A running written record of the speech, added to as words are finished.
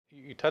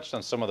you touched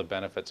on some of the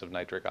benefits of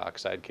nitric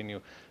oxide. Can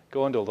you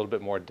go into a little bit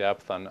more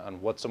depth on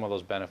what some of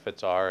those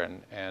benefits are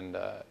and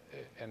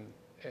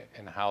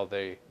how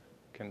they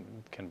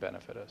can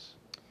benefit us?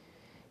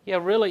 Yeah,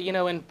 really,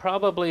 and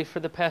probably for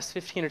the past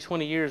 15 or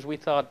 20 years, we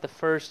thought the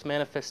first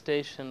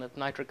manifestation of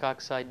nitric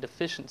oxide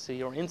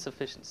deficiency or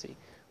insufficiency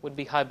would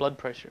be high blood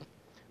pressure.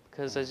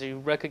 Because as you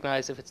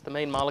recognize, if it's the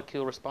main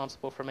molecule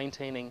responsible for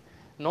maintaining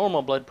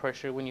normal blood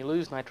pressure, when you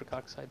lose nitric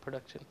oxide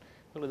production,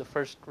 really the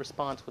first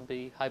response would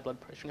be high blood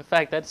pressure. In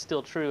fact, that's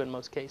still true in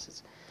most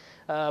cases.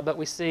 But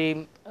we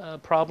see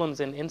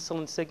problems in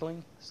insulin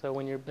signaling. So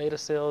when your beta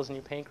cells and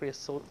your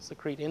pancreas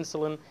secrete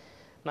insulin,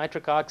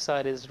 nitric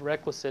oxide is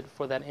requisite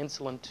for that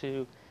insulin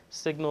to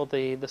signal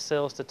the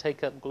cells to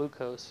take up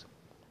glucose,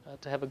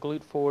 to have a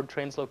GLUT4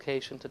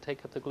 translocation to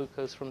take up the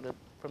glucose from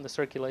the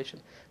circulation.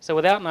 So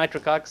without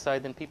nitric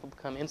oxide, then people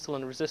become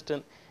insulin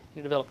resistant and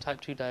you develop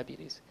type 2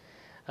 diabetes.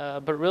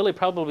 But really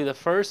probably the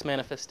first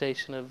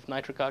manifestation of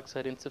nitric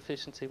oxide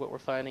insufficiency, what we're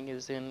finding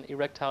is in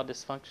erectile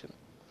dysfunction.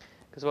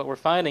 Because what we're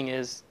finding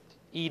is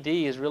ED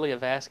is really a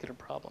vascular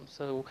problem.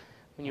 So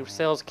when your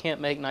cells can't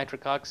make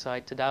nitric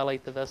oxide to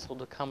dilate the vessel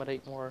to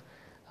accommodate more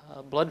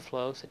blood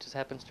flow, such as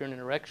happens during an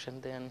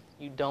erection, then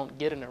you don't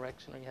get an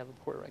erection or you have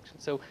a poor erection.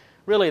 So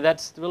really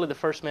that's really the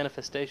first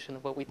manifestation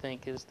of what we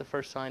think is the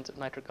first signs of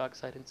nitric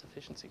oxide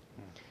insufficiency.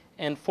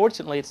 And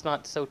fortunately, it's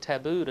not so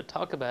taboo to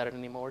talk about it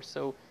anymore.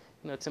 So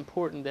it's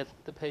important that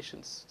the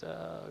patients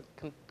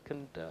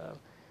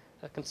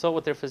consult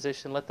with their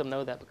physician, let them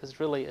know that, because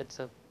really it's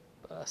a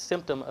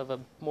symptom of a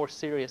more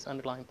serious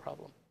underlying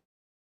problem.